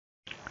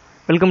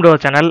Welcome to our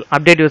channel,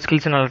 update your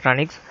skills in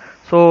electronics.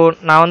 So,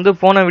 நான் வந்து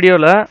போன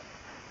வீடியோல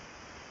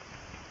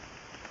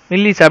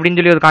millis அப்படினு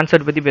சொல்லி ஒரு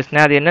கான்செப்ட் பத்தி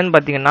பேசினேன். அது என்னன்னு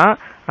பாத்தீங்கன்னா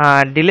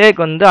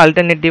டிலேக்கு வந்து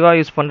ஆல்டர்னேட்டிவா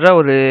யூஸ் பண்ற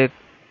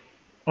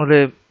ஒரு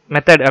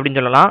மெத்தட் அப்படினு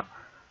சொல்லலாம்.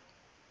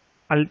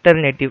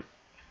 ஆல்டர்னேட்டிவ்.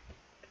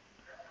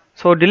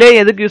 ஸோ டிலே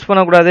எதுக்கு யூஸ்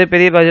பண்ணக்கூடாது,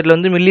 பெரிய ப்ராஜெக்டில்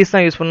வந்து மில்லிஸ்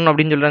தான் யூஸ் பண்ணணும்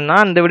அப்படின்னு சொல்கிறேன்னா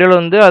இந்த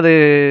வீடியோவில் வந்து அது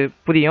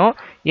புரியும்.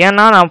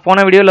 ஏன்னா நான்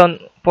போன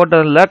வீடியோவில்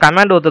போட்டதில்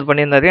கமெண்ட் ஒருத்தர்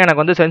பண்ணியிருந்தாரு,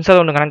 எனக்கு வந்து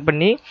சென்சார் ஒன்று கனெக்ட்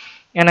பண்ணி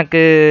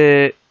எனக்கு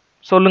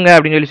சொல்லுங்கள்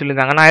அப்படின்னு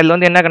சொல்லியிருந்தாங்க. நான் இதில்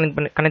வந்து என்ன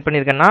கனெக்ட்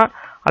பண்ணியிருக்கேன்னா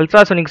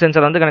அல்ட்ராசோனிக்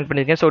சென்சார் வந்து கனெக்ட்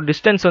பண்ணியிருக்கேன். ஸோ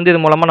டிஸ்டன்ஸ் வந்து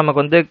இது மூலமாக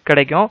நமக்கு வந்து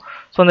கிடைக்கும்.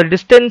 ஸோ அந்த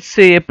டிஸ்டன்ஸ்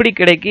எப்படி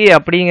கிடைக்கி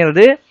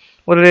அப்படிங்கிறது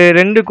ஒரு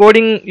 2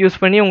 கோடிங் யூஸ்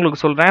பண்ணி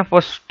உங்களுக்கு சொல்கிறேன்.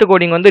 ஃபர்ஸ்ட்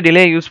கோடிங் வந்து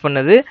டிலே யூஸ்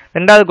பண்ணது,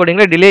 ரெண்டாவது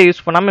கோடிங்கில் டிலே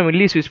யூஸ் பண்ணாமல்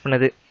மில்லிஸ் யூஸ்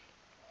பண்ணது.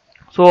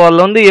 ஸோ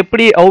அதில் வந்து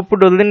எப்படி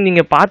அவுட்புட் வருதுன்னு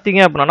நீங்கள்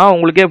பார்த்தீங்க அப்படின்னா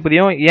உங்களுக்கே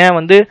புரியும் ஏன்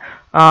வந்து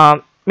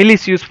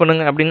மில்லிஸ் யூஸ்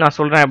பண்ணுங்க அப்படின்னு நான்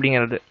சொல்கிறேன்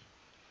அப்படிங்கிறது.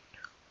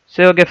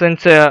 சரி, ஓகே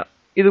ஃப்ரெண்ட்ஸ்,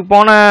 இது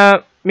போன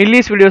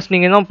மில்லிஸ் வீடியோஸ்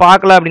நீங்கள் இன்னும்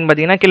பார்க்கல அப்படின்னு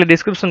பார்த்தீங்கன்னா கீழே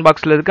டிஸ்கிரிப்ஷன்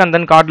பாக்ஸில் இருக்குது, அந்த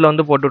கார்டில்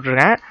வந்து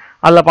போட்டுட்ருக்கேன்,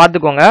 அதில்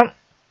பார்த்துக்கோங்க.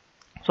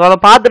 ஸோ அதை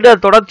பார்த்துட்டு அதை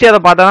தொடர்ச்சி அதை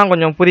பார்த்தா தான்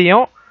கொஞ்சம்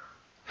புரியும்.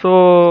 ஸோ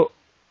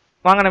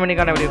வாங்க நம்ம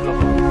இன்னைக்கான வீடியோ.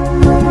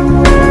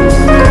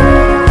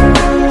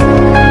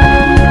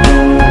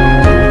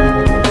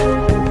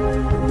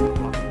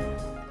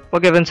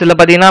 ஓகே ஃப்ரெண்ட்ஸ், இதில்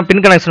பார்த்தீங்கன்னா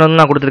பின் கனெக்ஷன் வந்து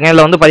நான் கொடுத்துருக்கேன்.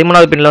 இதில் வந்து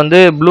 13வது பின்னில் வந்து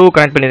ப்ளூ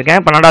கனெக்ட்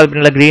பண்ணியிருக்கேன், 12வது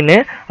பின்னில் க்ரீனு,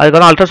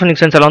 அதுக்கப்புறம்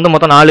அல்ட்ராசோனிக் சென்சாரில் வந்து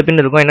மொத்தம் 4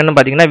 பின் இருக்கும். என்னென்னு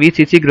பார்த்தீங்கன்னா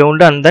விசிசி,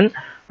 ground and then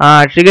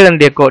trigger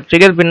and echo.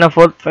 Trigger பின்னை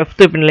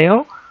 5th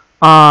பின்லையும்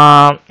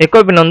எக்கோ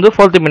பின் வந்து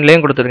 4th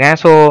பின்லையும் கொடுத்துருக்கேன்.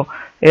 ஸோ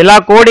எல்லா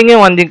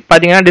கோடிங்கும் வந்து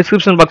பார்த்தீங்கன்னா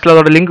டிஸ்கிரிப்ஷன் பாக்ஸில்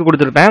அதோட லிங்க்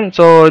கொடுத்துருப்பேன்.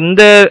 ஸோ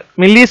இந்த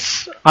மில்லிஸ்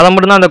அதை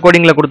மட்டும் தான் அந்த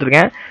கோடிங்கில்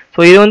கொடுத்துருக்கேன். ஸோ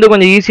இது வந்து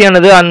கொஞ்சம்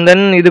ஈஸியானது. அண்ட்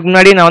தென் இதுக்கு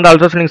முன்னாடி நான் வந்து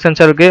அல்ட்ராசோனிக்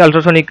சென்சார் இருக்குது,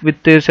 அல்ட்ராசோனிக்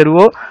வித்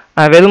செர்வோ,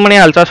 வெறுமனே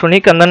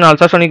ultrasonic and then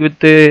ultrasonic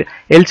with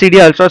LCD,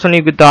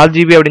 ultrasonic with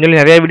RGB அப்படின்னு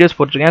சொல்லி நிறைய வீடியோஸ்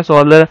போட்டிருக்கேன். ஸோ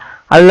அதில்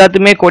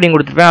எல்லாத்துமே கோடிங்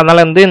கொடுத்துருப்பேன்.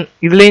 அதனால் வந்து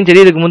இதுலேயும்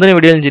சரி இதுக்கு முந்தின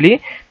வீடியோலையும் சரி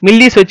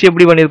மில்லிஸ் வச்சு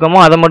எப்படி பண்ணியிருக்கோமோ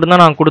அதை மட்டும்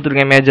தான் நான்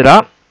கொடுத்துருக்கேன்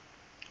மேஜராக.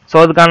 ஸோ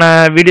அதுக்கான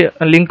வீடியோ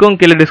லிங்க்கும்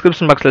கீழே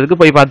டிஸ்கிரிப்ஷன் பாக்ஸில் இருக்குது,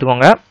 போய்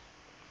பார்த்துக்கோங்க.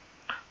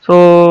 ஸோ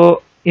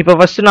இப்போ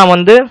ஃபஸ்ட்டு நான்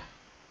வந்து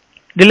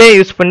டிலே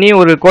யூஸ் பண்ணி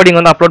ஒரு கோடிங்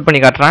வந்து அப்லோட் பண்ணி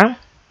காட்டுறேன்.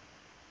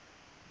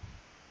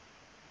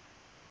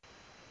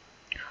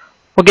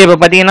 ஓகே, இப்போ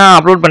பார்த்தீங்கன்னா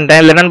அப்லோட்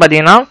பண்ணிட்டேன். இல்லை என்னென்னு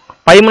பார்த்தீங்கன்னா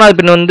 13வது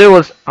பின் வந்து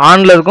ஒரு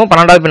ஆனில் இருக்கும்,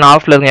 12வது பின்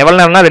ஆஃபில் இருக்கும். எவ்வளோ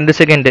நேரம்னா 2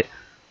 செகண்டு,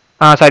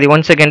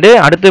 1 செகண்டு.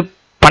 அடுத்து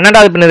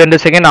 12வது பின் 2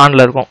 செகண்ட்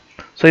ஆனில் இருக்கும்.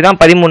 ஸோ இதான்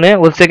 13,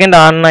 1 செகண்ட்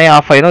ஆன் ஆகி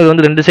ஆஃப் ஆகிடும். இது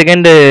வந்து 2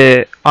 செகண்டு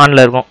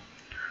ஆனில் இருக்கும்.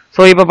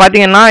 ஸோ இப்போ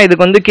பார்த்தீங்கன்னா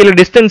இதுக்கு வந்து கீழே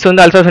டிஸ்டன்ஸ்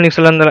வந்து அல்ட்ராசோனிக்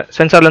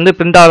சென்சார்லேருந்து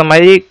பிரிண்ட் ஆகிற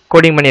மாதிரி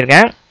கோடிங்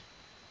பண்ணியிருக்கேன்.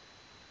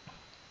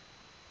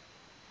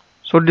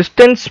 ஸோ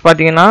டிஸ்டன்ஸ்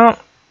பார்த்தீங்கன்னா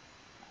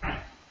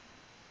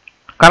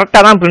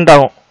கரெக்டாக தான் பிரிண்ட்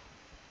ஆகும்,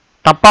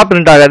 தப்பாக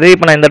பிரிண்ட் ஆகாது.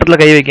 இப்போ நான் இந்த இடத்துல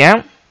கை வைக்கேன்,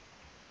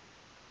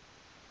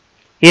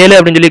 7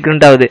 அப்படின்னு சொல்லி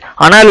பிரிண்ட் ஆகுது.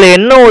 ஆனால் இதில்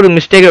என்ன ஒரு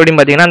மிஸ்டேக் அப்படின்னு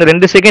பார்த்தீங்கன்னா அந்த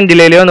 2 செகண்ட்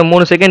டிலேலையோ அந்த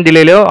 3 செகண்ட்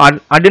டிலேலையோ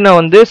அடினை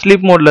வந்து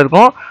ஸ்லீப் மோடில்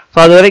இருக்கும். ஸோ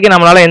அது வரைக்கும்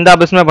நம்மளால் எந்த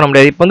ஆப்ஷனுமே பண்ண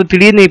முடியாது. இப்போ வந்து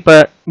திடீர்னு இப்போ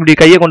இப்படி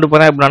கையை கொண்டு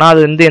போகிறேன் அப்படின்னா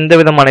அது வந்து எந்த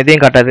விதமான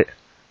இதையும் காட்டாது.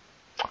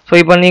 ஸோ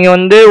இப்போ நீங்கள்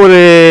வந்து ஒரு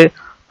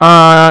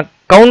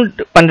கவுண்ட்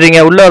பண்ணுறீங்க,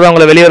 உள்ளே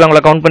வரவங்களை வெளியே வரவங்களை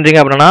கவுண்ட் பண்ணுறீங்க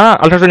அப்படின்னா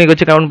அல்ட்ராசோனிக்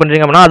வச்சு கவுண்ட்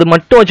பண்ணுறீங்க அப்படின்னா அது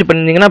மட்டும் வச்சு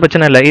பண்ணிங்கன்னா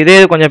பிரச்சனை இல்லை. இதே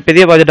கொஞ்சம்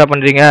பெரிய ப்ராஜெக்டாக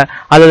பண்ணுறீங்க,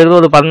 அதில் இருக்கிற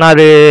ஒரு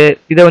 16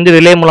 இதை வந்து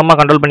ரிலே மூலமாக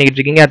கண்ட்ரோல் பண்ணிக்கிட்டு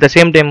இருக்கீங்க, அட் த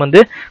சேம் டைம் வந்து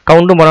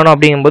கவுண்ட்டும் பண்ணணும்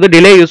அப்படிங்கும்போது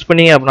டிலே யூஸ்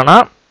பண்ணீங்க அப்படின்னா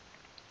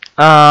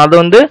அது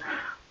வந்து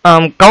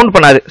கவுண்ட்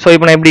பண்ணாது. ஸோ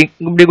இப்போ நான்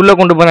இப்படிக்குள்ளே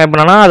கொண்டு போகிறேன்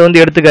அப்படின்னா அது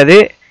வந்து எடுத்துக்காது,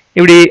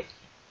 இப்படி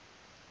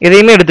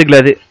எதையுமே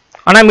எடுத்துக்கலாது.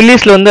 ஆனால்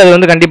மில்லிஸில் வந்து அது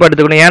வந்து கண்டிப்பாக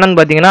எடுத்துக்கணும். ஏன்னு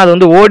பார்த்தீங்கன்னா அது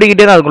வந்து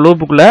ஓடிக்கிட்டே தான் இருக்கும்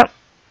லூப்புக்குள்ளே.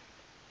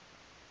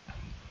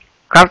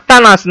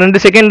 கரெக்டாக நான் 2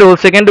 செகண்ட்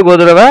 1 செகண்டுக்கு ஒரு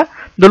தடவை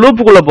இந்த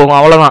லூப்புக்குள்ளே போகும்,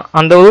 அவ்வளோதான்.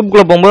 அந்த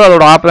லூப்புக்குள்ளே போகும்போது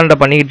அதோட ஆப்ரண்ட்டை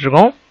பண்ணிக்கிட்டு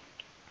இருக்கோம்.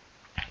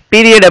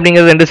 பீரியட்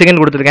அப்படிங்கிறது 2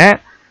 செகண்ட் கொடுத்துருக்கேன்.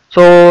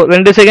 ஸோ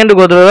 2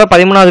 செகண்டுக்கு ஒரு தடவை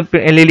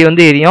 13வது எல்இடி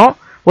வந்து எரியும்,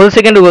 1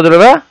 செகண்டுக்கு ஒரு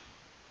தடவை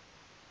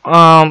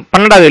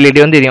 12வது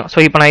எல்இடி வந்து எரியும். ஸோ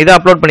இப்போ நான் இதை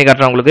அப்லோட் பண்ணி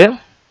காட்டுறேன் உங்களுக்கு.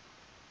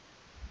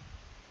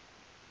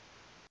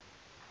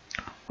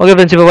 ஓகே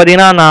ஃப்ரெண்ட்ஸ், இப்போ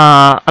பார்த்தீங்கன்னா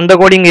நான் அந்த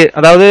கோடிங்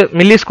அதாவது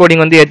மில்லிஸ்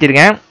கோடிங் வந்து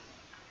ஏற்றிருக்கேன்.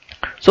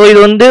 ஸோ இது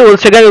வந்து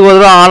 1 செகண்டுக்கு ஒரு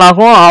தடவை ஆன்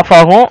ஆகும் ஆஃப்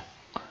ஆகும்.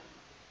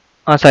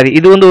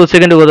 இது வந்து 1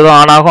 செகண்டுக்கு ஒரு தடவை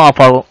ஆன் ஆகும் ஆஃப்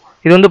ஆகும்.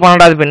 இது வந்து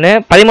 12வது பின்னு.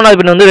 13வது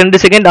பின் வந்து 2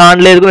 செகண்ட்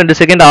ஆன்லேயே இருக்கும், 2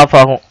 செகண்ட் ஆஃப்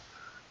ஆகும்.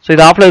 ஸோ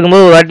இது ஆஃபில்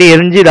இருக்கும்போது ஒரு வாட்டி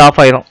எரிஞ்சு இது ஆஃப்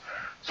ஆயிரும்.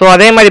 ஸோ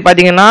அதே மாதிரி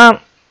பார்த்தீங்கன்னா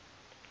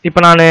இப்போ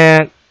நான்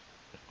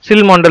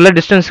சில் மவுண்டரில்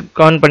டிஸ்டன்ஸ்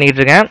கவுண்ட்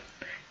பண்ணிக்கிட்டு இருக்கேன்.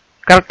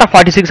 கரெக்டாக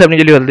 46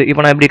 அப்படின்னு சொல்லி வருது.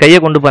 இப்போ நான் இப்படி கையை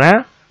கொண்டு போகிறேன்,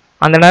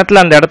 அந்த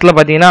நேரத்தில் அந்த இடத்துல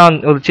பார்த்தீங்கன்னா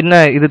ஒரு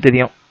சின்ன இது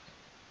தெரியும்.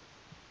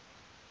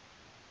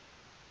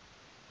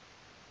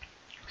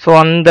 ஸோ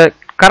அந்த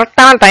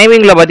கரெக்டான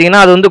டைமிங்கில்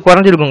பார்த்தீங்கன்னா அது வந்து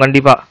குறைஞ்சிருக்கும்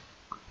கண்டிப்பாக.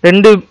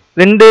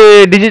 2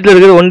 டிஜிட்டில்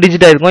இருக்கிறது 1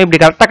 டிஜிட்டாக இருக்கும். இப்படி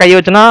கரெக்டாக கையை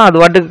வச்சுன்னா அது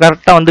வாட்டுக்கு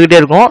கரெக்டாக வந்துக்கிட்டே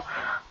இருக்கும்.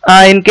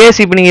 இன்கேஸ்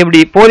இப்போ நீங்கள் இப்படி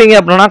போகிறீங்க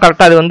அப்படின்னா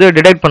கரெக்டாக அது வந்து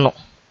டிடெக்ட் பண்ணும்.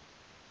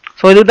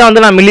 ஸோ இதுக்கு தான்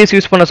வந்து நான் மில்லிஸ்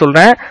யூஸ் பண்ண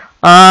சொல்கிறேன்.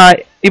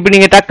 இப்போ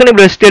நீங்கள் டக்குன்னு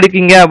இப்படி ரெஸ்ட்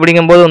எடுக்கீங்க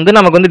அப்படிங்கும்போது வந்து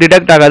நமக்கு வந்து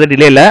டிடெக்ட் ஆகாது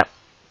டிலேயில்.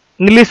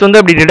 மில்லிஸ் வந்து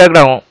அப்படி டிடெக்ட்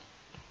ஆகும்.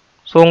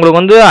 ஸோ உங்களுக்கு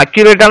வந்து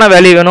அக்யூரேட்டான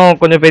வேல்யூ வேணும்,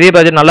 கொஞ்சம் பெரிய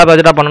ப்ராஜெக்ட் நல்ல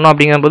ப்ராஜெக்டாக பண்ணணும்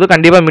அப்படிங்கும்போது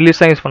கண்டிப்பாக மில்லிஸ்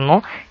தான் யூஸ்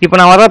பண்ணணும். இப்போ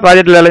நான் வர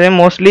ப்ராஜெக்ட்டில் எல்லாமே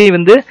மோஸ்ட்லி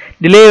வந்து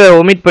டிலேவை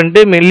ஒமிட்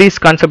பண்ணிட்டு மில்லிஸ்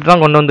கான்செப்ட்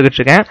தான் கொண்டு வந்துக்கிட்டு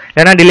இருக்கேன்.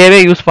 ஏன்னா டிலேவே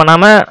யூஸ்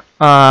பண்ணாமல்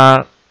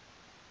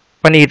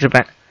பண்ணிக்கிட்டு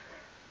இருப்பேன்.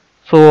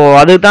 ஸோ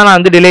அதுக்கு தான் நான்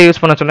வந்து டிலே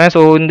யூஸ் பண்ண சொன்னேன். ஸோ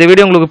இந்த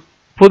வீடியோ உங்களுக்கு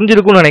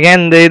புரிஞ்சிருக்கும்னு நினைக்கிறேன்.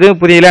 இந்த இது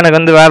புரியல, எனக்கு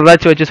வந்து வேறு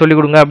ஏதாச்சும் வச்சு சொல்லிக்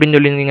கொடுங்க அப்படின்னு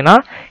சொல்லியிருந்தீங்கன்னா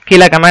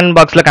கீழே கமெண்ட்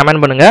பாக்ஸில்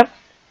கமெண்ட் பண்ணுங்கள்.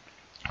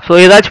 ஸோ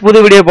ஏதாச்சும்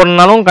புது வீடியோ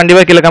போடணுன்னாலும்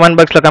கண்டிப்பாக கீழே கமெண்ட்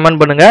பாக்ஸில்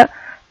கமெண்ட் பண்ணுங்கள்.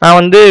 நான்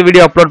வந்து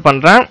வீடியோ அப்லோட்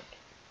பண்ணுறேன்.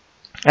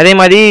 அதே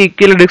மாதிரி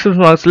கீழே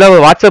டிஸ்கிரிப்ஷன் பாக்ஸில்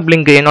ஒரு வாட்ஸ்அப்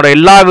லிங்க், என்னோட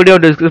எல்லா வீடியோ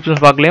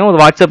டிஸ்கிரிப்ஷன் பாக்ஸ்லையும் ஒரு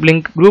வாட்ஸ்அப்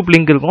லிங்க், குரூப்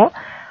லிங்க் இருக்கும்.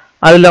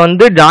 அதில்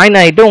வந்து ஜாயின்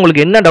ஆகிட்டு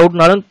உங்களுக்கு என்ன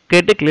டவுட்னாலும்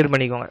கேட்டு கிளியர்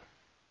பண்ணிக்கோங்க.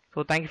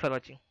 ஸோ தேங்க்யூ ஃபார்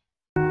வாட்சிங்.